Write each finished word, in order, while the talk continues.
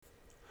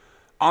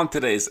On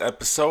today's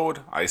episode,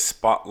 I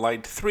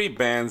spotlight 3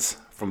 bands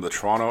from the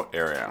Toronto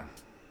area.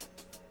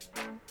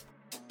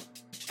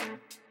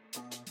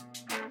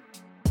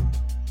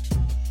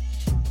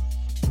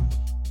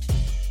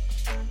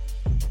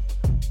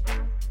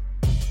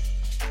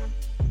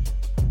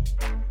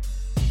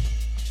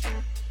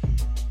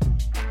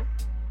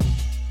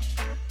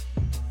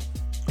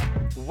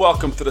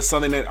 Welcome to the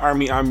Sunday Night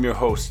Army. I'm your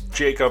host,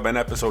 Jacob, and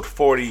episode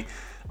 40.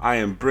 I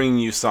am bringing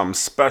you something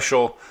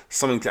special,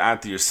 something to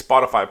add to your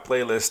Spotify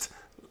playlist.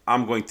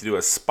 I'm going to do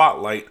a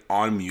spotlight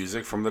on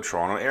music from the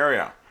Toronto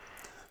area.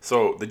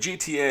 So, the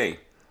GTA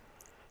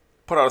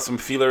put out some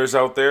feelers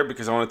out there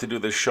because I wanted to do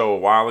this show a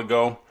while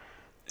ago.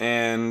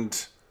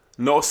 And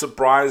no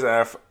surprise, I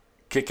have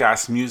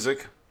kick-ass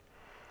music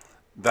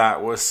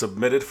that was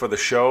submitted for the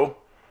show.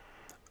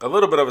 A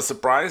little bit of a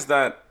surprise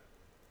that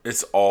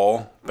it's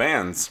all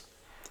bands,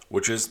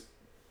 which is,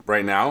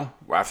 right now,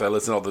 after I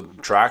listen to all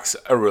the tracks,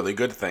 a really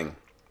good thing.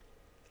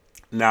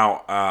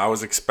 Now, I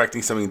was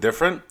expecting something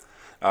different.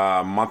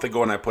 A month ago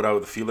when I put out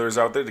the feelers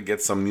out there to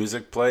get some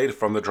music played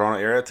from the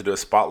Toronto area to do a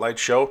spotlight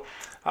show,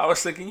 I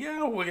was thinking,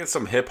 we'll get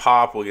some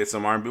hip-hop, we'll get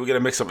some R&B, we'll get a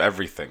mix of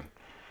everything.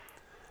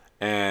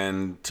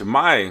 And to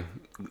my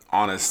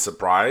honest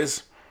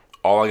surprise,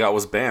 all I got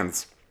was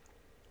bands.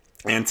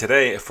 And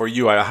today, for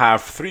you, I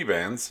have 3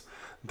 bands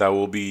that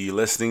we'll be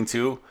listening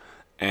to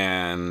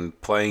and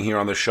playing here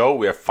on the show.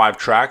 We have 5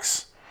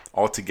 tracks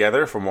all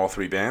together from all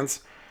 3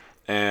 bands.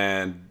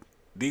 And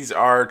these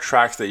are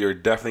tracks that you're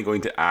definitely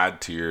going to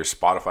add to your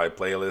Spotify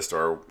playlist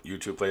or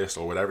YouTube playlist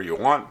or whatever you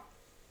want,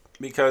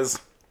 because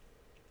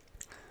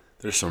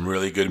there's some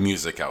really good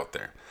music out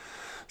there.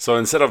 So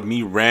instead of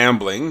me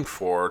rambling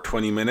for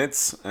 20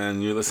 minutes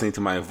and you're listening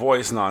to my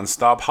voice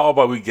nonstop, how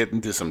about we get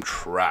into some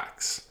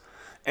tracks?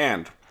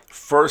 And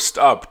first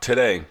up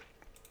today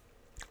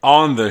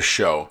on the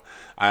show,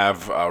 I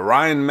have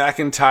Ryan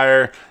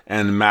McIntyre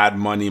and Mad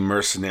Money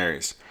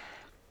Mercenaries.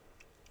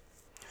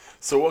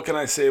 So what can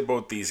I say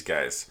about these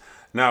guys?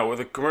 Now, with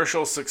the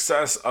commercial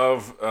success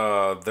of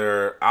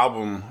their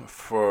album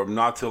from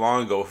not too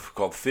long ago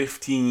called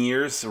 15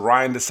 Years,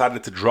 Ryan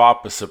decided to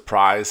drop a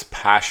surprise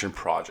passion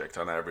project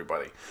on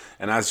everybody.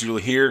 And as you'll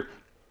hear,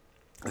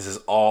 this is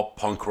all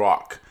punk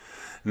rock.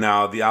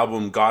 Now, the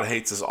album God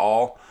Hates Us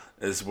All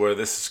is where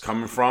this is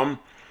coming from,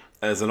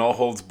 as an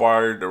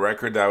all-holds-barred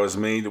record that was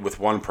made with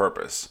one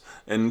purpose.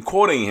 And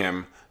quoting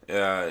him,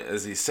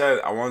 as he said,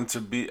 I want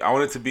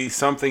it to be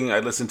something I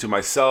listen to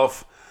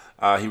myself.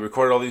 He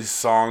recorded all these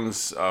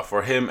songs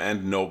for him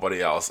and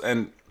nobody else.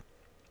 And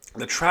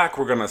the track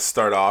we're gonna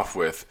start off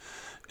with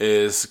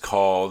is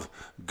called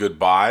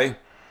Goodbye.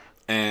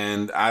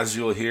 And as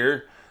you'll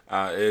hear,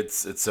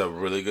 it's a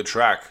really good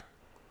track,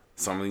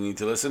 something you need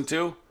to listen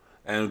to.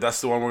 And that's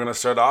the one we're going to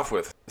start off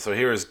with. So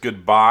here is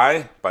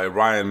Goodbye by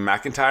Ryan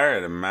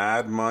McIntyre and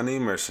Mad Money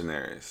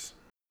Mercenaries.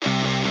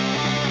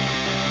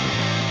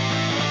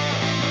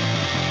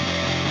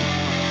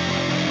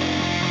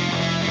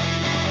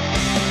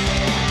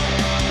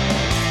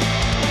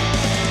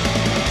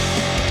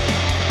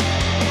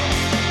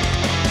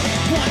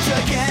 Once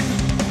again,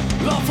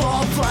 I'll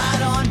fall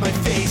flat on my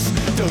face.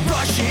 The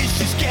rush is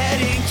just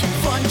getting too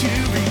fun to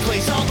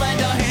replace. I'll lend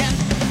a hand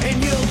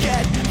and you'll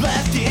get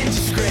left in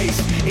disgrace.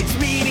 It's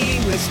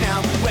meaningless now,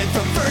 went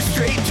from first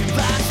straight to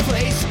last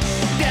place.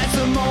 As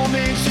the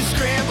moments just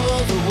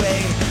scrambled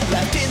away,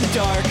 left in the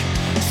dark,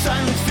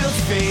 silence fills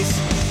your face.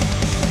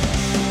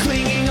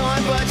 Clinging on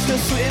but still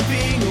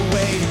slipping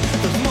away.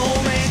 The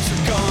moments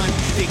are gone,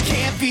 they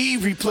can't be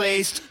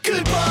replaced.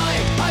 Goodbye,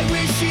 I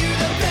wish you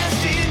the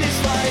best in this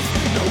life.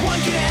 No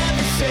one can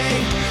ever say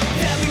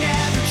that we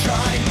never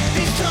tried.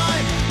 This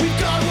time, we've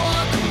gotta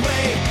walk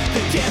away.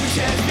 The damage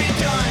has been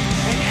done,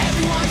 and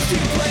everyone's to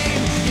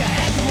blame. Yeah,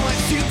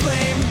 everyone's to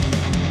blame.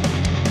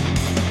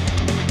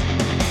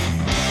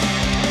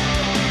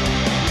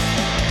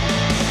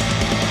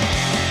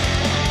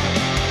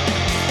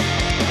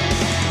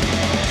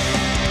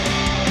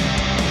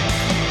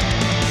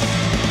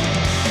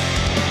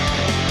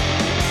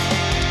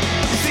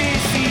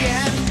 Since the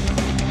end,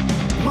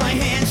 my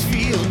hands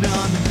feel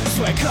numb.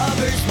 Sweat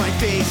covers my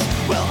face.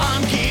 Well,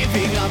 I'm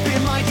giving up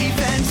in my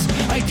defense.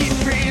 I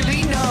didn't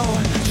really know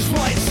just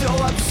why it's so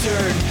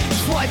absurd,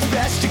 just why it's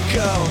best to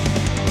go.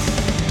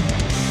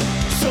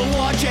 So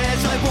watch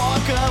as I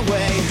walk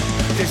away.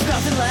 There's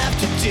nothing left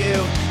to do,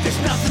 there's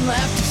nothing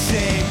left to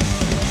say.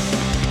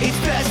 It's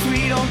best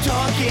we don't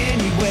talk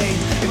anyway.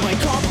 It might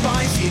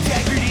compromise the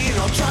integrity, and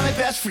I'll try my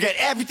best to forget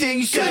everything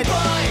you said.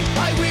 Goodbye,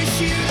 I wish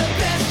you the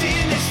best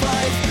in this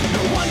life.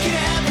 No one can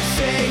ever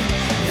say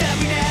that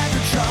we never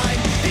tried.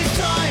 This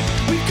time,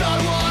 we've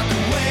gotta walk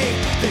away.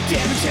 The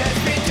damage has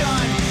been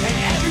done, and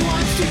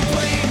everyone's to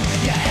blame.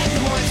 Yeah,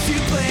 everyone's to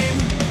blame.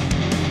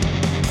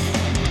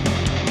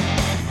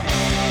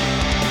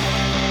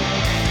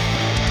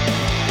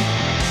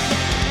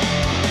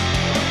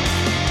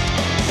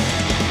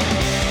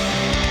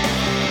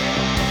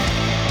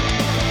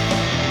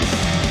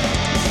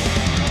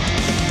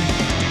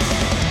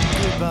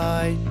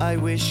 Goodbye, I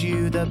wish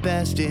you the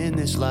best in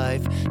this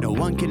life. No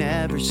one can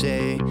ever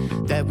say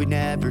that we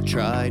never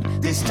tried.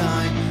 This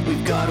time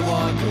we've gotta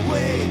walk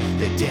away.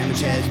 The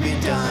damage has been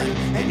done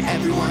and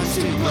everyone's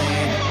to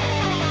blame.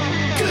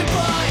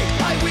 Goodbye,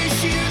 I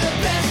wish you the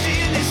best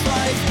in this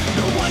life.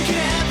 No one can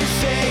ever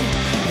say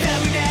that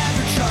we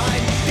never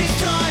tried. This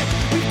time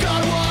we've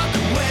gotta walk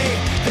away.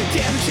 The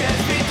damage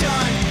has been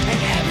done and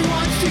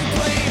everyone's to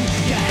blame.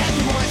 Yeah,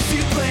 everyone's to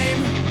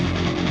blame.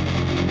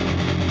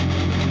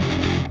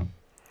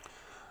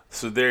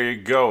 So there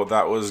you go.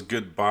 That was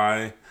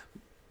Goodbye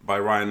by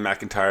Ryan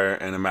McEntire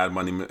and the Mad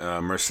Money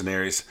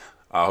Mercenaries.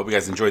 I hope you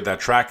guys enjoyed that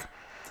track.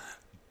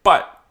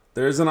 But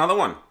there's another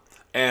one.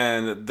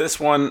 And this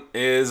one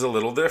is a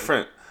little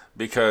different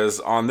because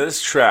on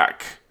this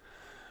track,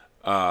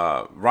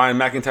 Ryan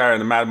McEntire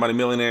and the Mad Money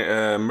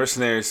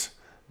Mercenaries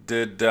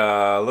did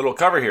a little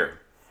cover here.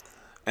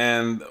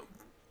 And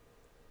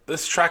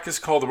this track is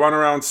called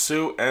Runaround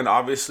Sue, and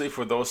obviously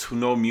for those who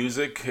know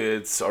music,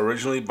 it's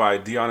originally by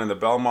Dion and the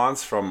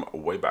Belmonts from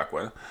way back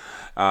when,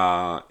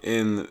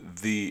 in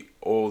the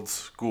old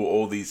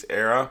school oldies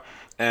era,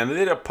 and they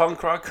did a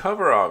punk rock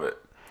cover of it.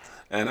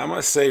 And I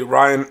must say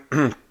Ryan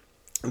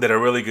did a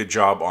really good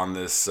job on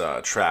this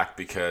track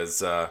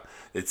because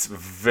it's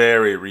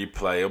very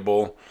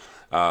replayable,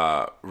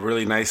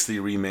 really nicely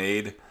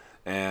remade,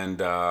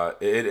 and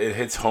it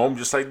hits home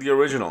just like the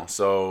original.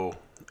 So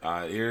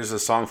here's a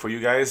song for you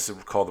guys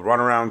called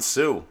Runaround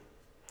Sue.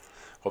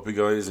 Hope you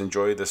guys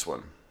enjoy this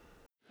one.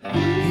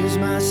 Here's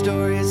my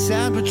story, it's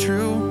sad but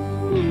true,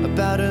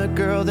 about a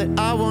girl that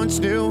I once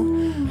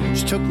knew.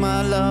 She took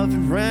my love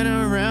and ran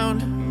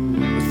around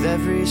with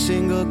every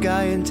single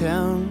guy in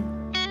town.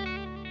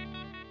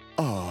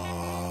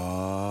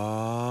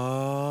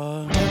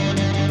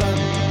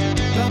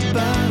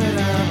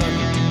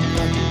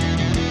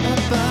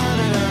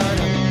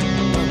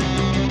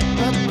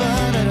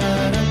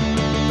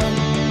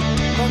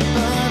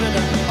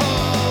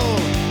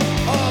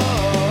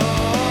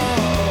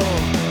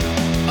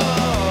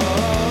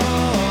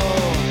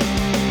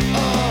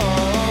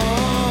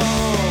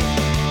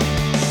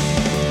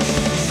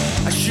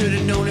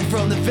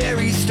 From the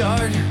very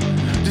start,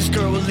 this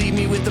girl will leave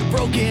me with a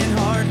broken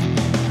heart.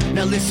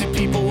 Now listen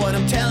people, what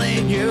I'm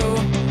telling you,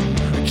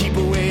 keep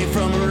away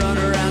from a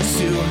runaround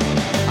Sue.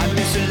 I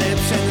miss her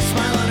lips and the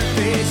smile on her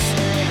face,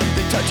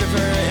 the touch of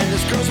her and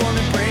this girl's warm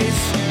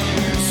embrace.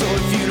 So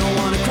if you don't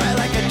wanna cry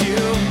like I do,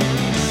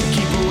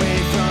 keep away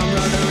from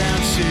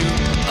runaround Sue.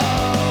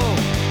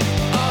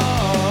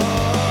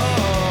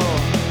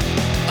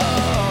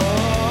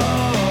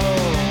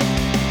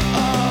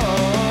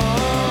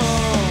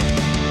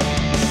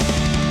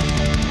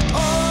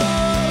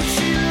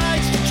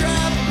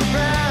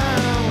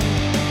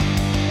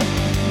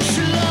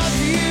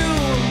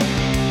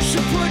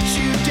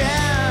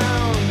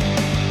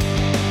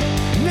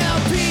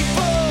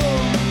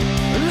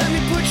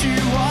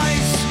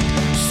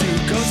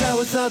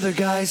 With other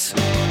guys. The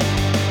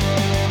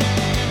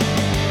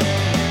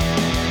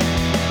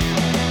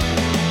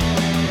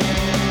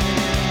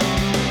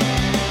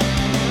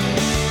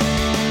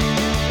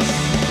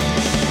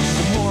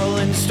moral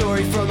in the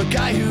story from a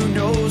guy who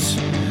knows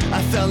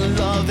I fell in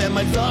love and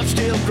my love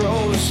still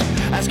grows.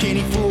 Ask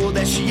any fool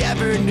that she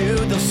ever knew,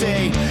 they'll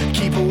say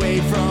keep away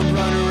from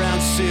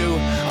runaround Sue.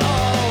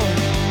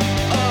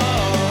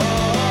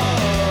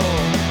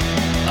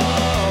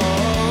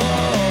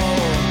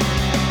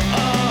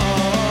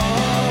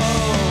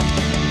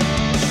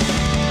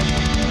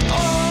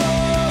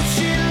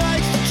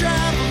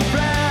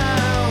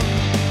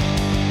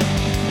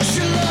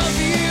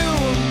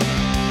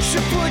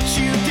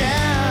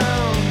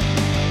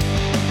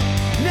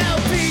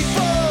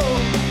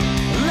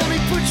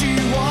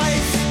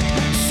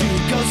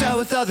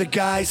 With other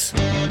guys.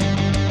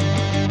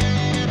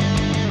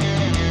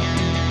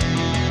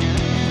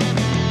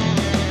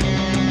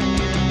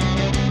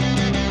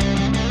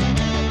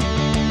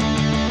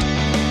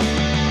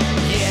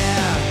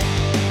 Yeah,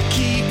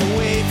 keep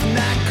away from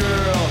that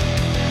girl.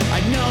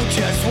 I know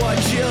just what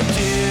she'll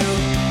do.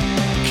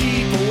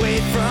 Keep away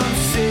from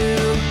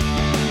Sue.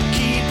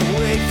 Keep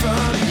away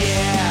from,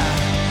 yeah.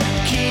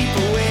 Keep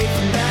away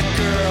from that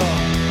girl.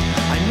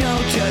 I know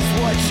just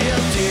what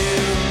she'll do.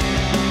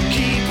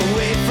 Keep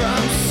away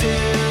from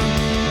Sue.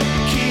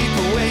 Keep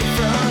away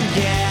from,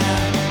 yeah.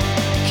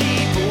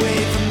 Keep away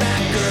from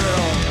that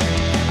girl.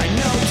 I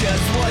know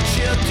just what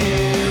she'll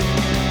do.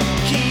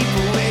 Keep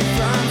away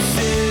from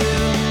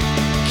Sue.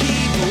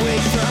 Keep away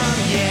from,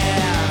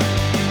 yeah.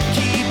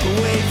 Keep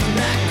away from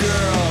that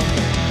girl.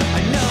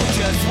 I know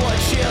just what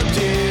she'll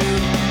do.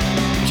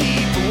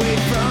 Keep away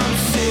from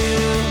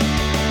Sue.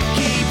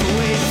 Keep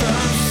away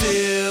from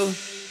Sue.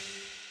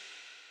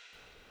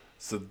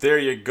 So there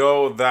you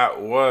go.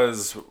 That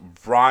was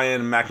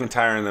Ryan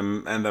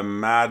McEntire and the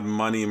Mad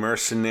Money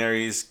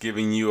Mercenaries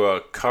giving you a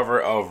cover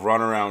of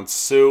Runaround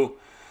Sue.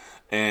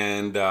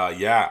 And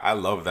yeah, I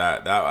love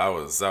that. That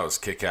was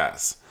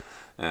kick-ass.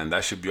 And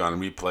that should be on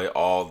replay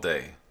all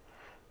day.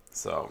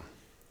 So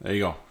there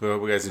you go.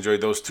 Hope you guys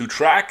enjoyed those two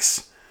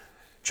tracks.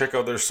 Check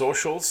out their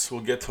socials.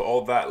 We'll get to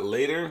all that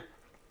later.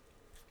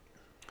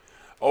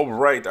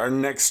 Alright, our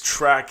next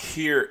track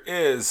here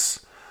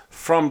is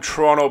from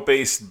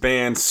Toronto-based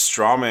band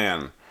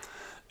Strawman.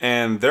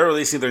 And they're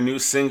releasing their new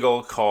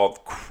single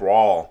called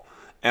Crawl.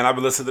 And I've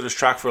been listening to this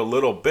track for a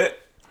little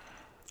bit.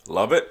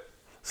 Love it.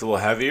 It's a little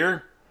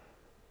heavier.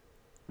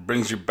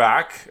 Brings you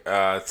back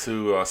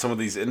to some of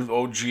these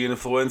OG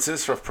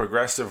influences from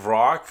progressive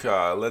rock,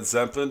 Led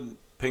Zeppelin,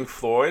 Pink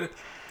Floyd,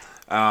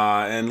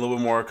 and a little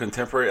bit more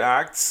contemporary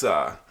acts,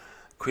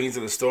 Queens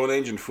of the Stone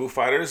Age and Foo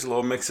Fighters, a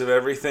little mix of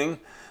everything.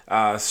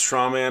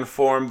 Strawman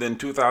formed in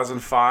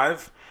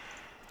 2005.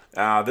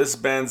 This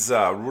band's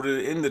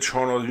rooted in the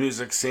Toronto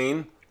music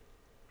scene,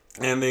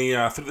 and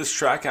they threw this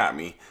track at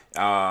me,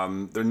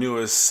 their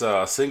newest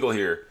single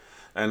here,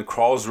 and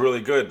Crawl's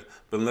really good.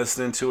 Been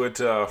listening to it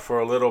for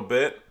a little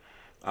bit,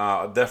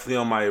 definitely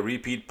on my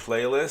repeat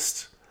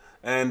playlist,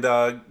 and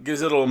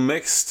gives it a little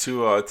mix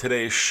to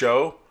today's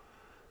show.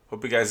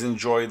 Hope you guys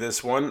enjoy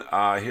this one.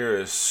 Here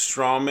is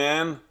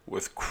Strawman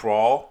with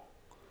Crawl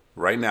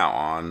right now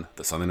on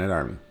the Sunday Night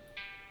Army.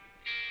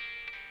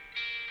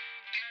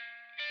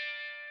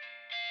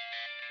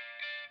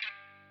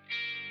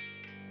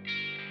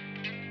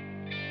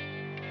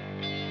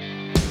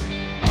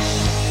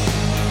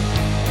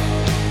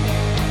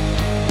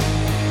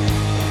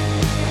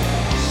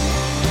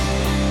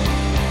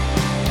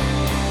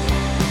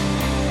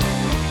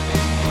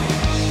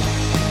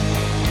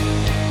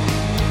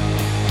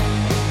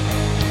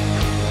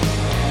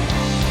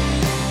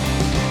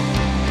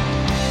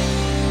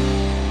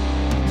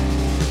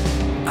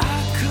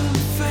 I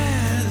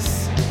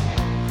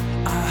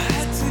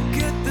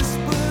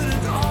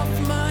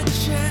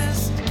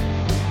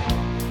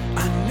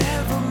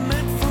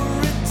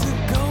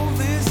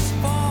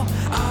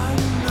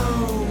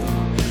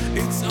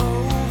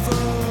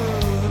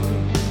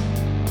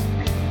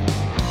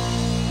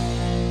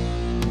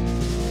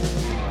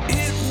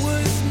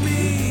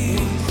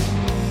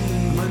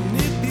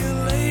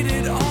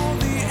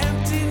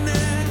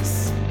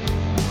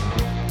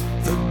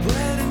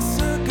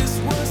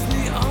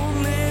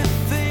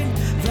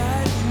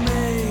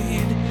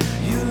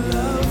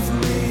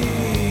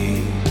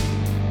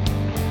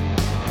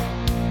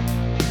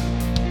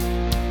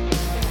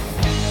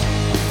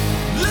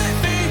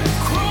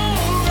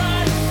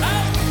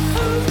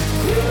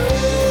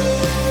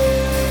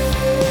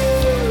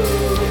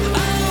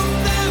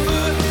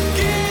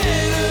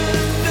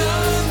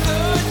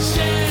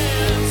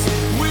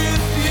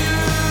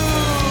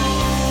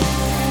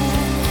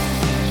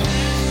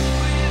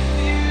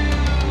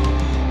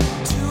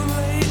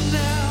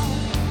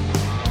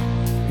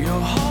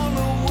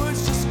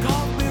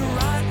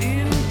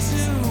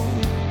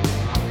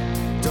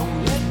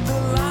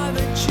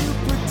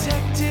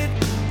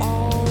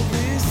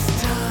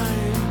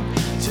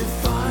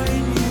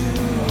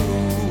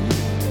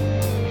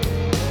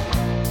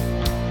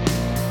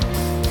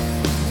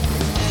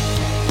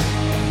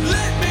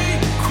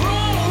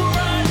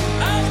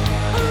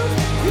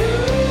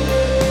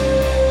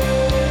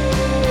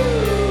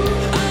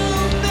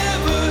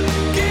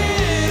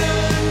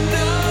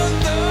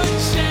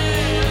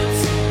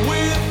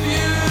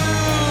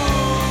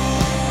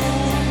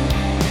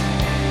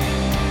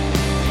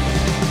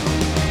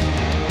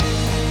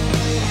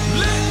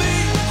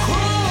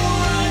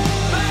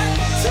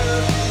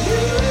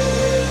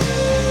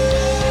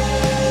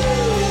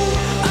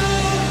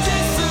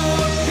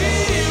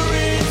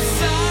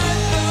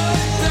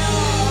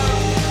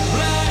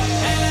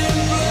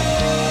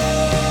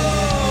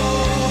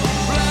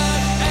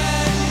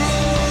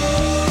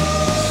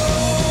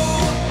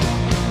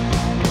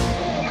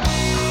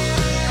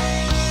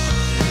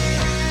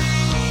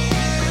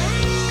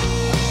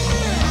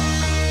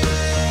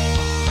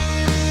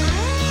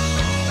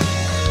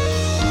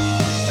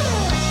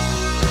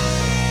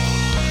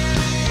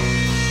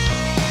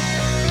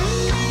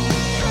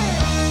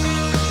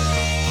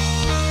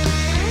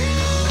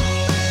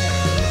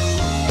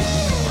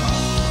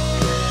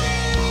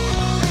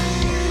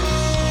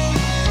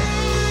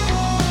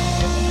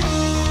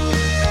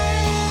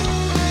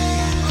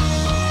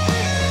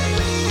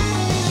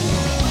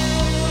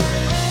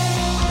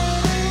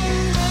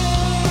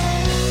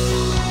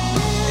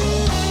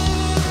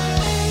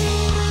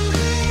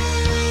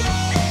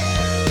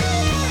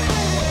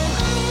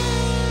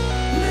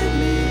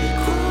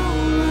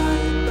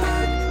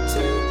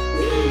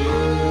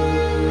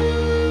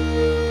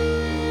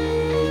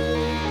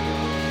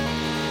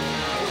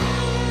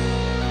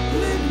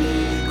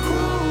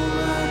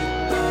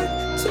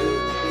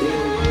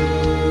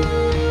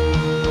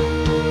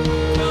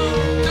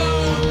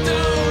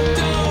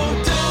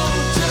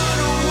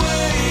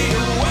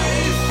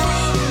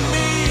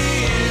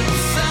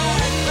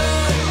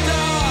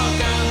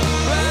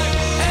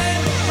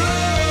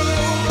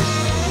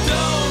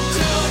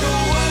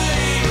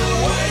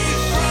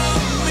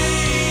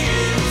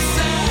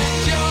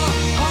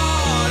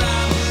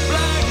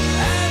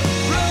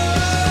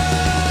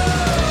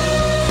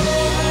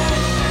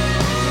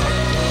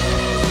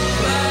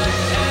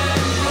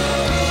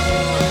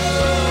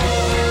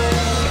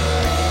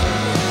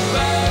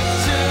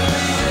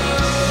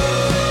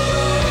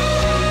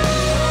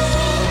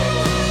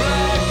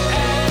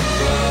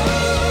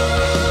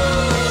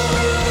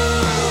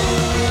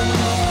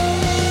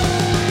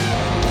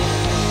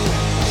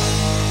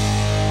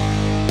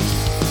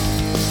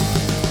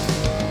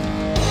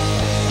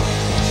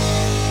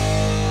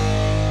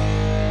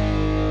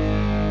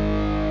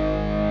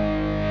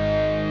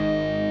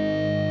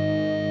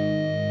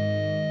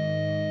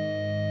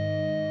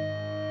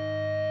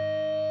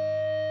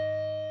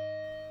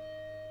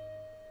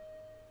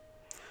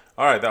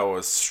Alright, that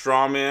was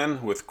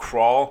Strawman with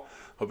Crawl.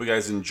 Hope you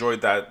guys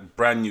enjoyed that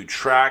brand new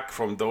track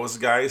from those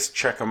guys.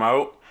 Check them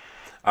out.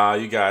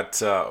 You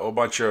got a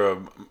bunch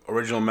of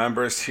original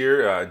members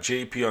here.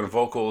 JP on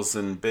vocals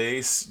and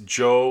bass,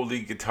 Joe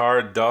lead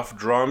guitar, Duff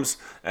drums,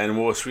 and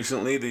most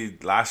recently,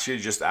 last year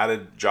just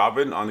added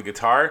Jobin on the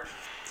guitar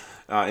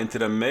into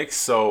the mix.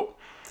 So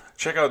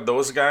check out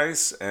those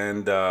guys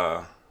and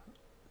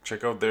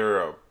check out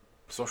their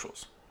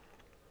socials.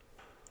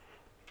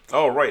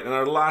 Oh, right, and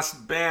our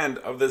last band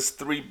of this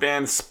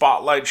 3-band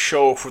spotlight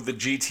show for the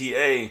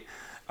GTA,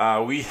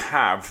 we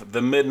have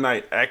the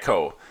Midnight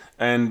Echo.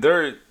 And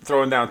they're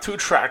throwing down 2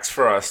 tracks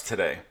for us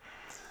today.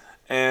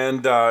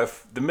 And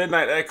the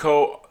Midnight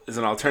Echo is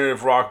an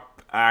alternative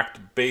rock act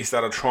based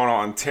out of Toronto,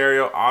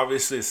 Ontario.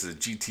 Obviously, this is a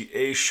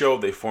GTA show.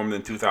 They formed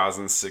in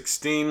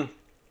 2016.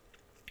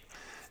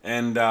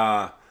 And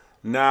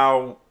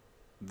now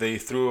they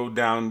threw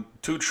down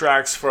 2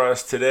 tracks for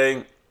us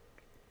today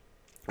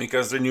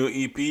because their new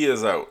EP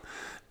is out.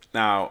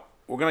 Now,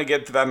 we're going to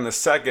get to that in a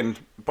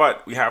second,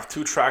 but we have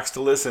 2 tracks to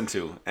listen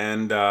to.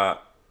 And the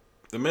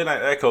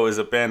Midnight Echo is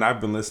a band I've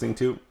been listening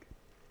to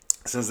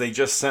since they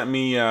just sent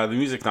me the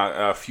music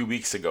a few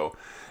weeks ago.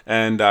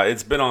 And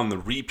it's been on the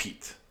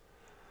repeat.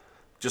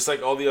 Just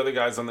like all the other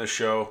guys on this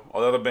show,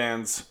 all the other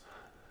bands,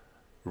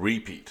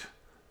 repeat.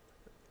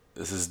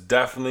 This is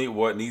definitely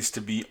what needs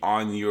to be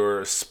on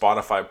your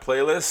Spotify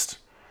playlist.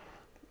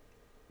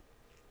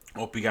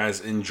 Hope you guys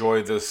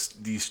enjoy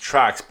these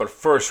tracks. But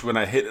first, we're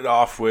going to hit it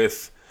off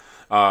with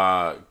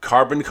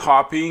Carbon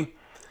Copy.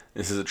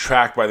 This is a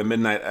track by the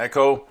Midnight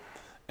Echo.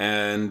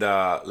 And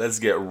let's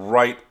get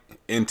right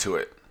into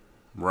it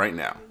right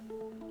now.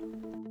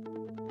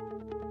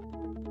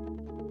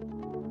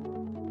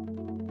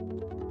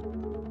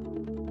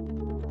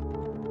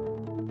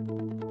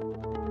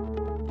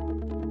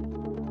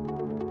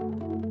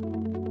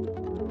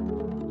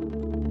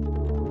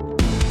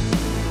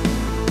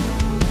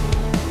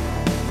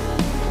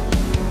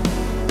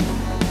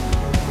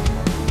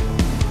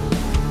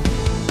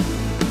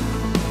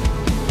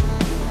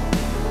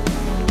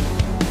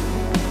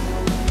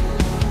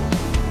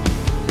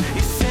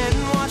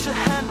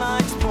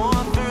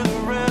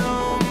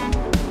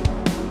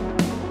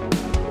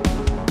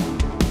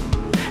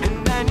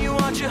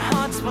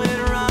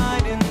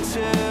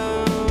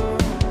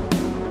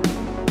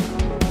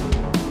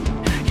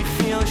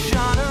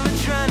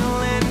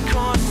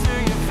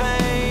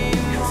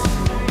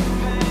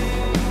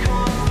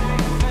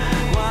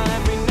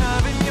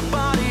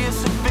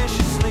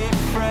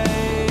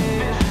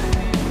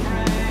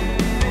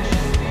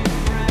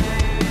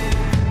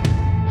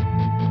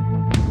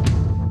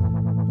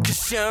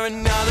 You're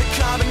another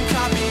carbon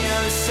copy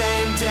of the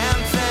same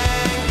damn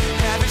thing.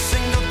 Every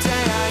single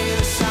day I hear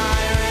the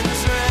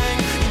sirens ring.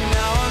 You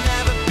know I'll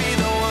never be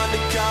the one to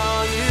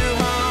call you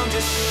home.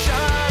 Just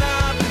shut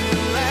up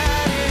and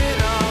let it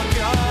all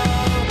go.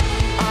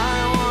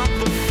 I want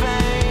the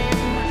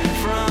fame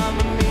from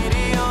a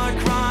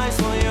meteoric rise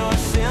while you're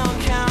still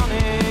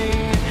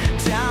counting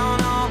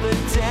down all the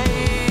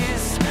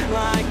days,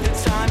 like the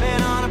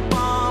timing on a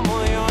bomb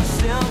while you're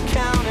still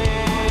counting.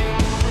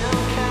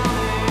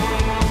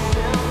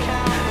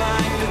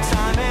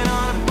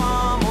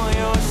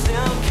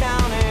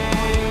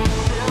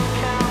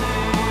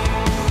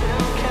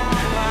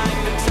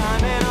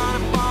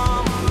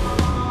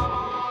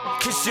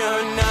 You're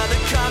another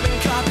carbon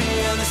copy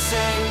of the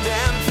same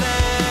damn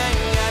thing.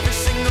 Every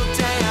single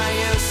day I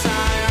hear the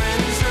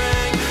sirens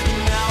ring. You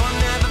know I'll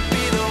never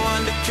be the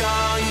one to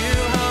call you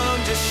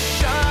home. Just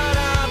shut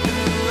up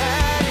and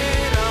let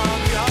it all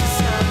go.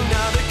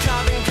 'Cause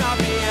you're another carbon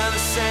copy of the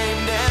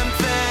same damn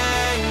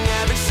thing.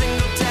 Every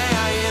single day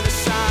I hear the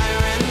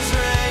sirens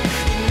ring.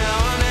 You know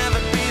I'll never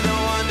be the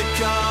one to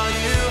call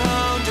you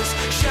home. Just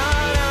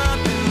shut up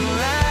and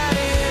let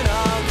it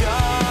all go.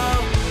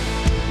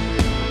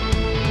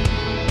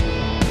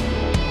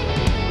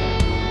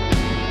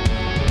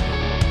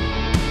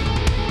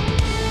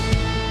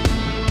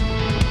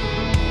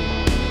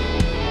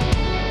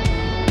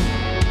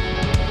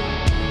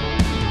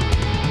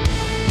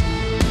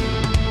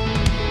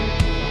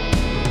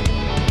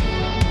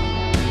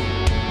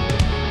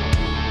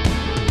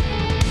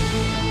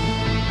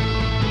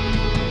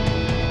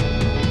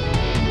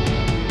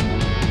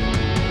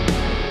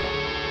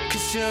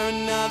 You're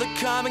another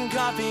carbon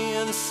copy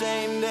of the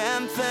same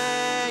damn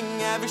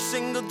thing. Every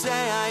single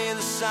day I hear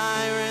the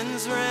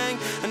sirens ring.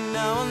 I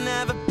know I'll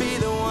never be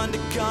the one to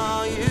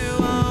call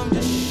you home.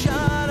 Just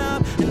shut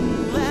up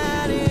and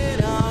let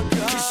it all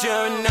go. 'Cause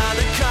you're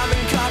another carbon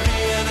copy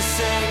of the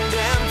same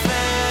damn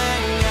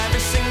thing.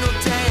 Every single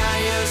day I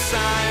hear the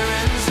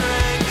sirens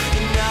ring.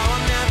 You know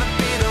I'll never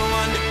be the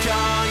one to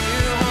call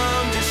you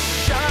home. Just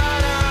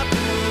shut up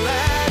and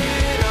let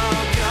it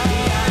all go.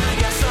 Yeah, I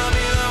guess I'll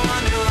be the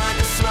one who like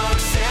the smoke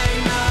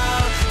signal,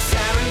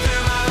 staring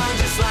through my lungs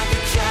just like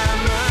a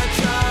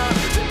chemical.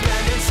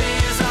 Dependency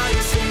is all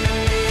you seem to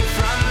need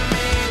from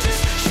me.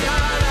 Just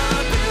shut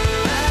up and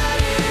let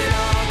it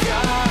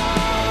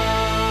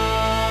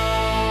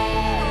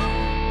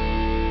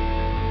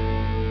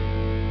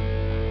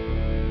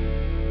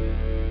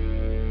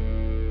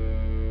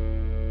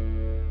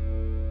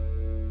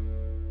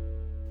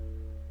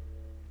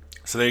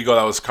So there you go.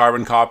 That was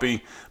Carbon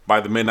Copy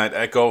by the Midnight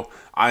Echo.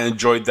 I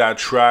enjoyed that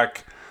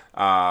track.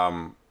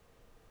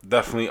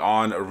 Definitely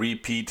on a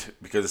repeat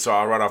because it's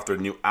all right off their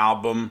new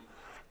album,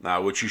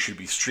 which you should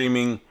be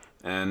streaming.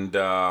 And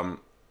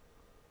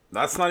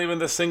that's not even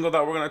the single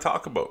that we're going to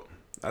talk about.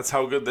 That's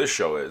how good this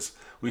show is.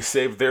 We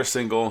saved their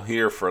single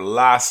here for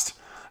last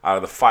out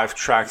of the 5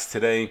 tracks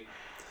today.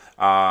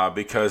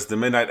 Because the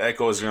Midnight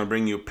Echo is going to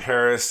bring you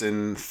Paris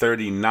in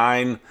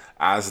 39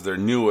 as their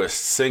newest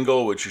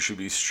single, which you should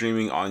be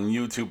streaming on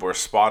YouTube or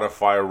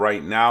Spotify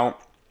right now.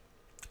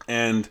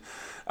 And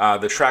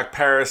the track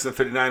Paris in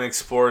 39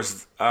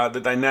 explores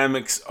the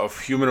dynamics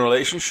of human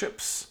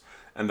relationships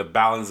and the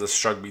balance that's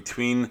struck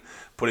between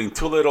putting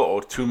too little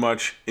or too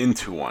much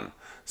into one.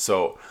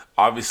 So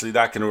obviously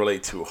that can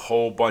relate to a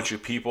whole bunch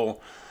of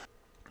people.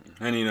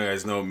 And you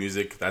guys know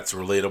music that's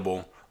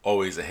relatable,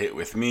 always a hit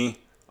with me.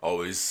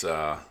 Always,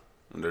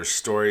 there's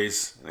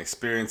stories and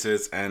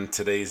experiences, and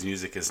today's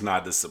music is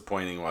not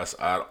disappointing us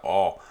at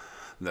all.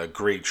 The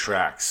great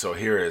tracks. So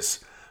here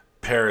is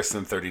Paris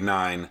in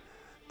 39,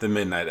 the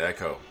Midnight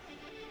Echo.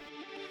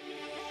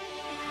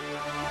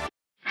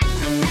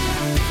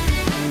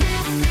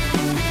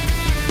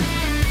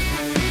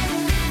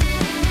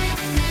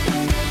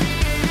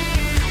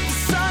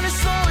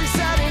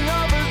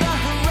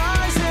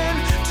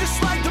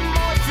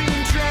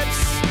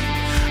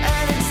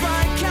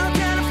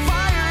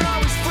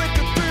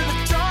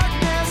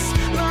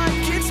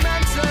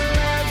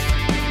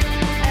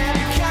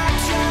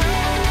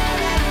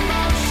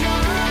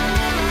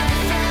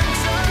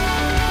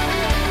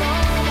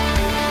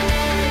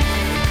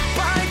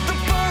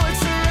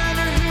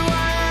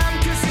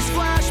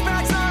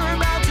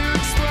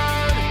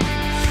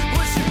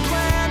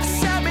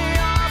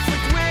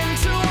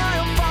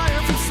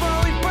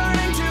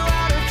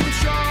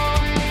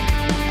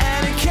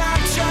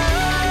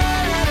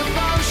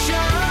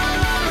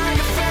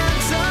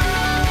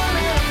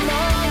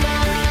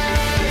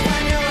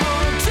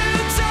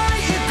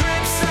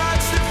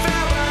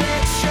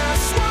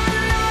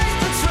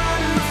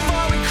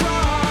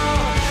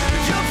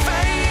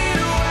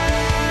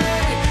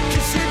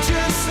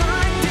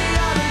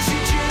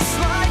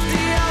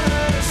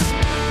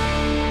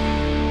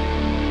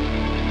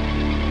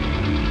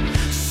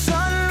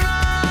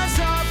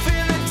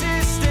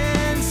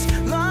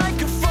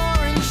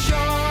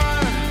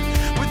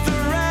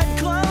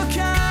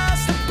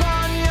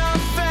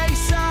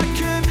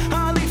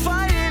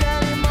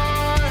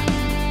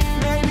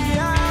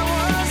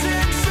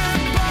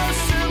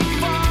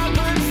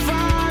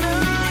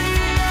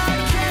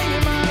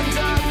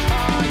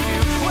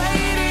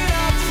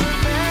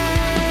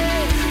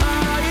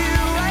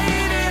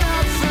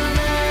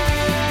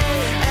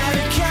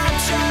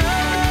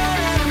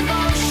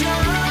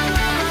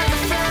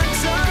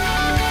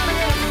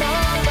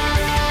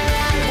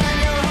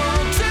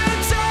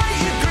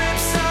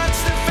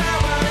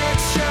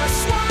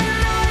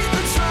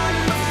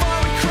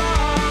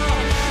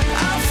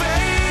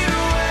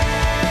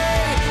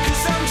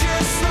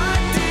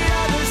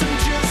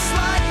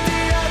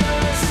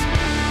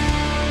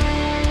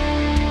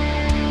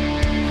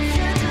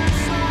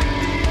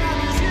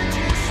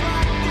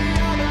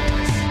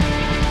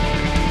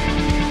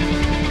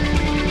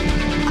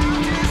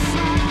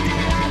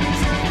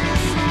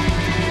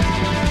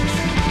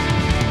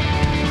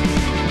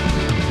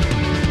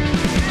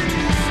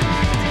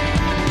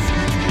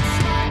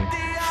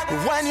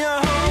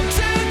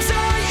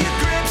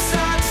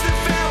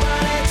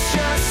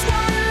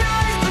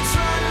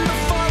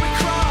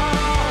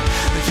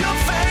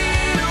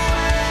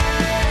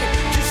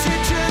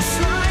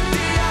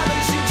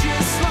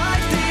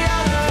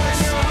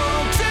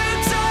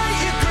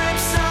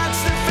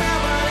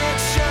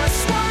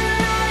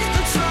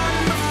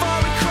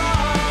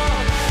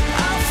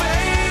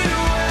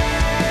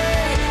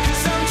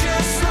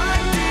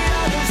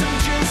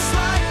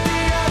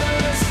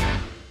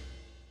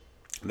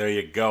 There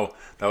you go.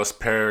 That was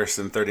Paris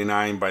in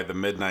 39 by the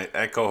Midnight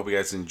Echo. Hope you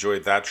guys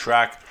enjoyed that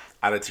track.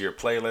 Add it to your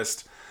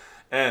playlist.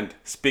 And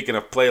speaking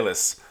of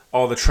playlists,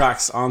 all the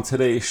tracks on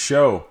today's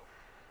show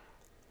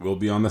will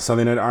be on the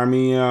Sunday Night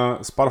Army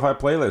Spotify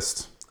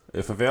playlist,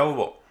 if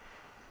available.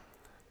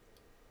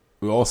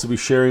 We'll also be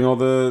sharing all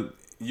the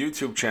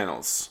YouTube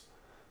channels.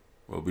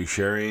 We'll be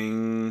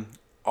sharing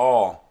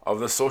all of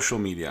the social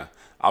media.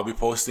 I'll be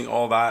posting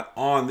all that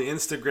on the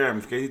Instagram.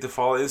 If you need to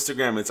follow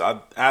Instagram, it's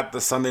at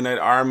the Sunday Night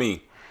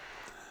Army.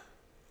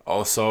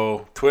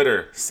 Also,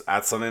 Twitter,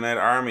 at Sunday Night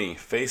Army.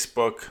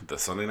 Facebook, the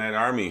Sunday Night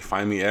Army.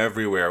 Find me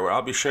everywhere, where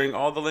I'll be sharing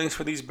all the links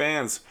for these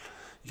bands.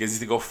 You guys need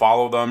to go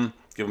follow them,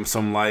 give them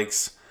some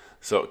likes.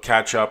 So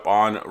catch up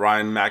on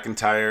Ryan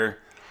McIntyre.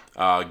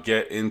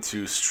 Get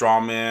into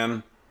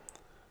Strawman,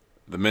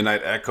 the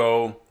Midnight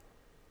Echo.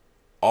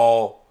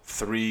 All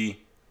 3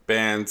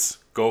 bands.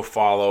 Go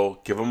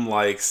follow, give them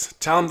likes.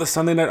 Tell them the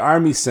Sunday Night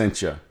Army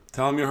sent you.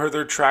 Tell them you heard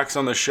their tracks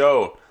on the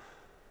show.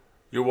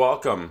 You're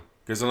welcome.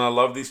 Because I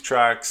love these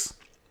tracks.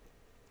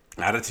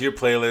 Add it to your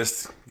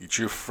playlist. Get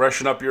you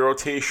freshen up your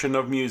rotation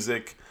of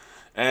music.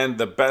 And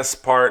the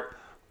best part,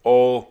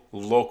 all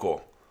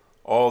local.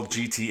 all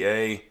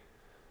GTA.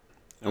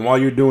 And while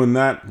you're doing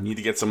that, you need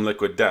to get some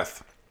Liquid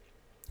Death.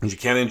 Because you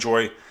can't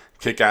enjoy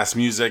kick-ass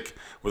music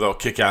without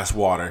kick-ass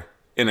water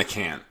in a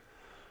can.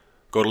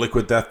 Go to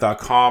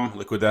liquiddeath.com,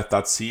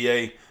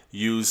 liquiddeath.ca.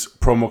 Use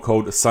promo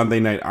code Sunday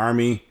Night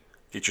Army.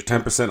 Get your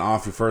 10%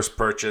 off your first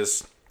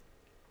purchase.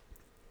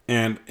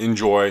 And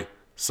enjoy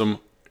some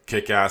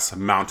kick-ass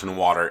mountain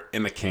water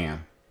in a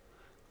can.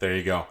 There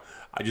you go.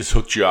 I just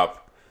hooked you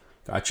up.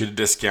 Got you the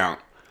discount.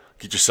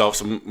 Get yourself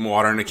some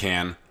water in a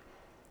can.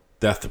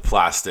 Death to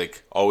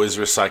plastic. Always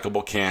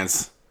recyclable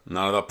cans.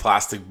 None of the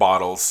plastic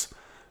bottles.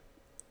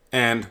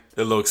 And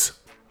it looks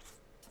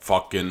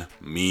fucking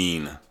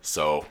mean.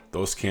 So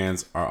those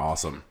cans are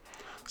awesome.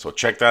 So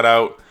check that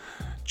out.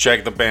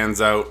 Check the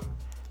bands out.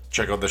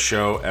 Check out the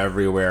show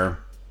everywhere.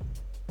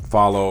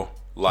 Follow,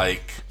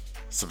 like,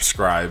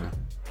 subscribe.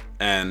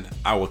 And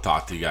I will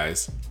talk to you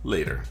guys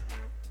later.